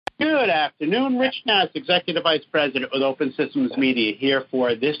Good afternoon. Rich Nass, Executive Vice President with Open Systems Media, here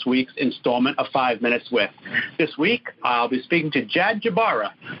for this week's installment of 5 Minutes With. This week, I'll be speaking to Jad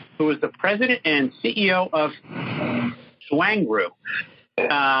Jabara, who is the President and CEO of Swangru.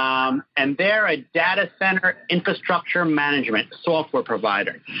 And they're a data center infrastructure management software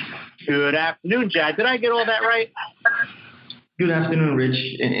provider. Good afternoon, Jad. Did I get all that right? Good afternoon,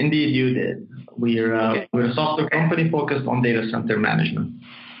 Rich. Indeed, you did. We're a software company focused on data center management.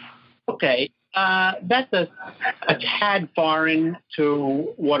 Okay. That's a tad foreign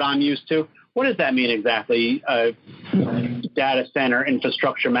to what I'm used to. What does that mean exactly, data center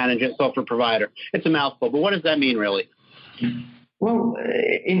infrastructure management software provider? It's a mouthful, but what does that mean really? Well,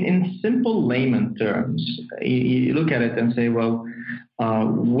 in simple layman terms, you look at it and say, well,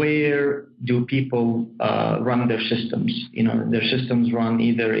 where do people run their systems? You know, their systems run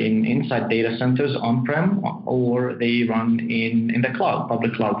either inside data centers on-prem, or they run in the cloud,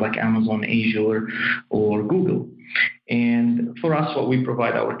 public cloud like Amazon, Azure, or Google. And for us, what we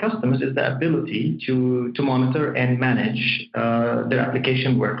provide our customers is the ability to monitor and manage their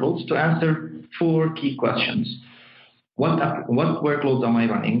application workloads to answer 4 key questions. What workloads am I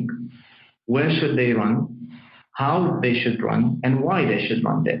running? Where should they run? How they should run, and why they should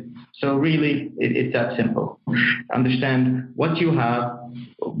run them. So really, it's that simple. Understand what you have,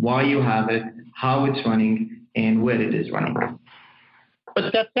 why you have it, how it's running, and where it is running.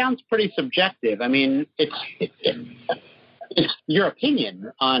 But that sounds pretty subjective. I mean, it's your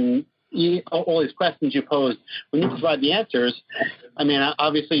opinion on all these questions you posed. When you provide the answers, I mean,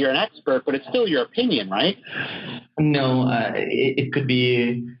 obviously you're an expert, but it's still your opinion, right? No, it could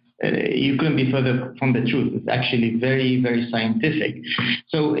be. You couldn't be further from the truth. It's actually very, very scientific.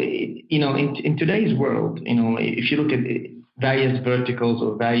 So, you know, in today's world, you know, if you look at various verticals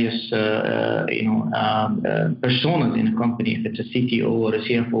or various, personas in a company, if it's a CTO or a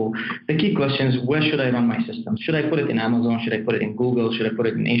CFO, the key question is, where should I run my systems? Should I put it in Amazon? Should I put it in Google? Should I put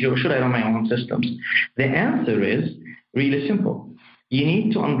it in Azure? Or should I run my own systems? The answer is really simple. You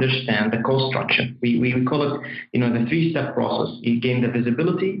need to understand the cost structure. We call it, you know, the 3-step process. You gain the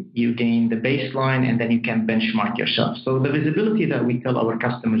visibility, you gain the baseline, and then you can benchmark yourself. So the visibility that we tell our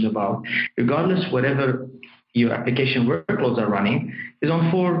customers about, regardless whatever your application workloads are running, is on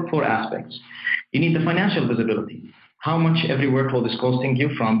four aspects. You need the financial visibility. How much every workload is costing you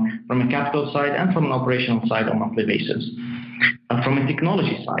from a capital side and from an operational side on a monthly basis. From a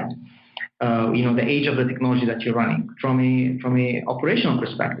technology side, the age of the technology that you're running. From a operational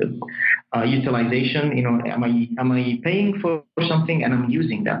perspective, utilization, am I paying for something and I'm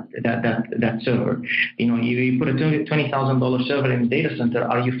using that server? You put a $20,000 server in a data center,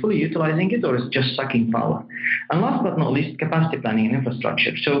 are you fully utilizing it, or is it just sucking power? And last but not least, capacity planning and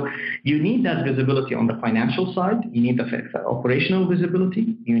infrastructure. So you need that visibility on the financial side, you need the operational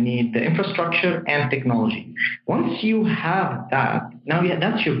visibility, you need the infrastructure and technology. Once you have that, now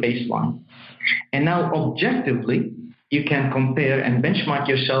that's your baseline. And now objectively, you can compare and benchmark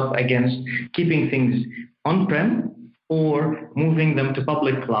yourself against keeping things on-prem or moving them to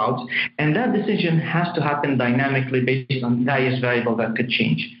public clouds. And that decision has to happen dynamically based on various variables that could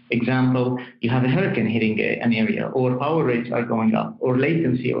change. Example, you have a hurricane hitting an area, or power rates are going up, or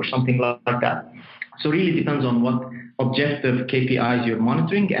latency, or something like that. So really depends on what objective KPIs you're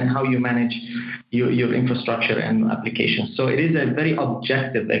monitoring and how you manage your infrastructure and applications. So it is a very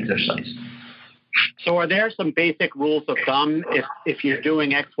objective exercise. So are there some basic rules of thumb? If you're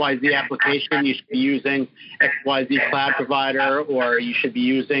doing XYZ application, you should be using XYZ cloud provider, or you should be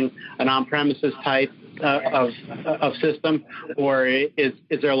using an on-premises type of system, or is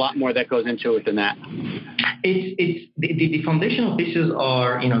there a lot more that goes into it than that? It's the foundational pieces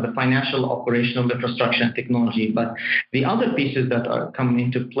are, the financial, operational, infrastructure, and technology. But the other pieces that come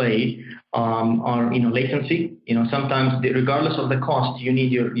into play are, latency. Sometimes regardless of the cost, you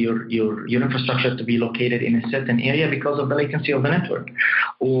need your infrastructure to be located in a certain area because of the latency of the network,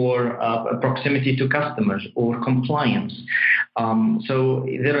 or proximity to customers, or compliance. So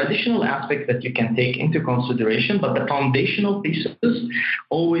there are additional aspects that you can take into consideration, but the foundational pieces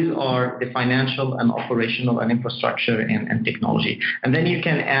always are the financial and operational and infrastructure and technology. And then you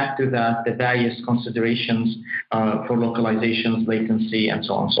can add to that the various considerations for localizations, latency, and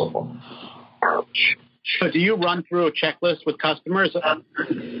so on and so forth. So do you run through a checklist with customers?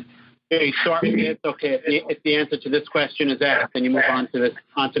 Okay, start with it. Okay, if the answer to this question is X, then you move on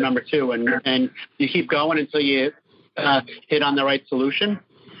to number 2, and you keep going until you hit on the right solution?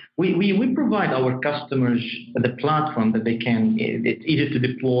 We provide our customers the platform that they can. It's easy to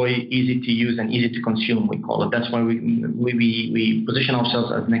deploy, easy to use, and easy to consume. We call it. That's why we position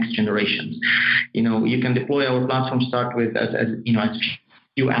ourselves as next generations. You can deploy our platform. Start with as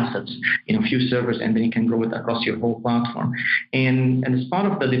few assets, few servers, and then you can grow it across your whole platform. And as part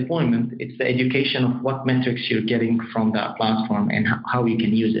of the deployment, it's the education of what metrics you're getting from that platform and how you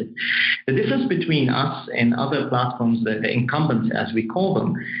can use it. The difference between us and other platforms, the incumbents as we call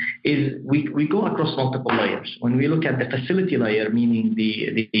them, is we go across multiple layers. When we look at the facility layer, meaning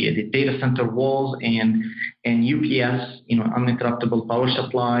the data center walls and UPS, uninterruptible power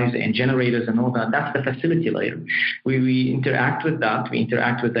supplies and generators and all that, that's the facility layer. We interact with that. We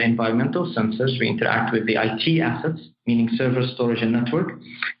interact with the environmental sensors. We interact with the IT assets, meaning server, storage, and network.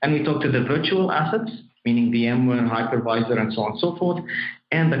 And we talk to the virtual assets, meaning VMware, hypervisor, and so on and so forth,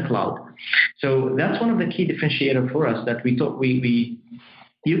 and the cloud. So that's one of the key differentiators for us, that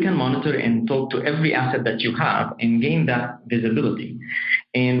you can monitor and talk to every asset that you have and gain that visibility.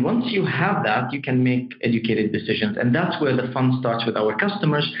 And once you have that, you can make educated decisions. And that's where the fun starts with our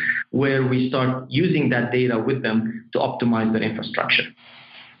customers, where we start using that data with them to optimize their infrastructure.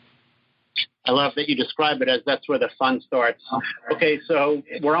 I love that you describe it as that's where the fun starts. Okay, so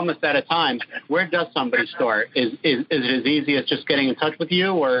we're almost out of time. Where does somebody start? Is it as easy as just getting in touch with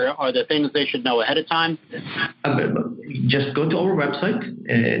you, or are there things they should know ahead of time? Just go to our website,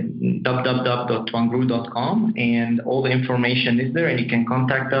 www.twangru.com, and all the information is there, and you can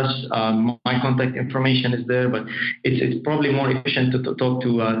contact us. My contact information is there, but it's probably more efficient to talk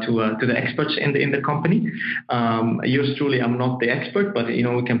to the experts in the company. Yours truly, I'm not the expert, but we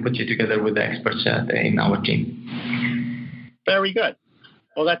can put you together with the experts in our team. Very good.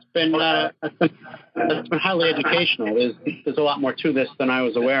 Well, that's been highly educational. There's a lot more to this than I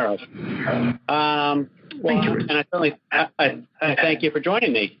was aware of. Thank you, Rich. And I thank you for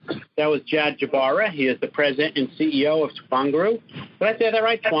joining me. That was Jad Jabara. He is the president and CEO of TwanGru. Did I say that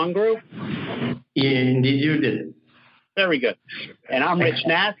right? TwanGru? Yeah, indeed you did. Very good. And I'm Rich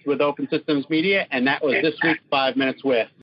Nass with Open Systems Media, and that was this week's 5 Minutes With.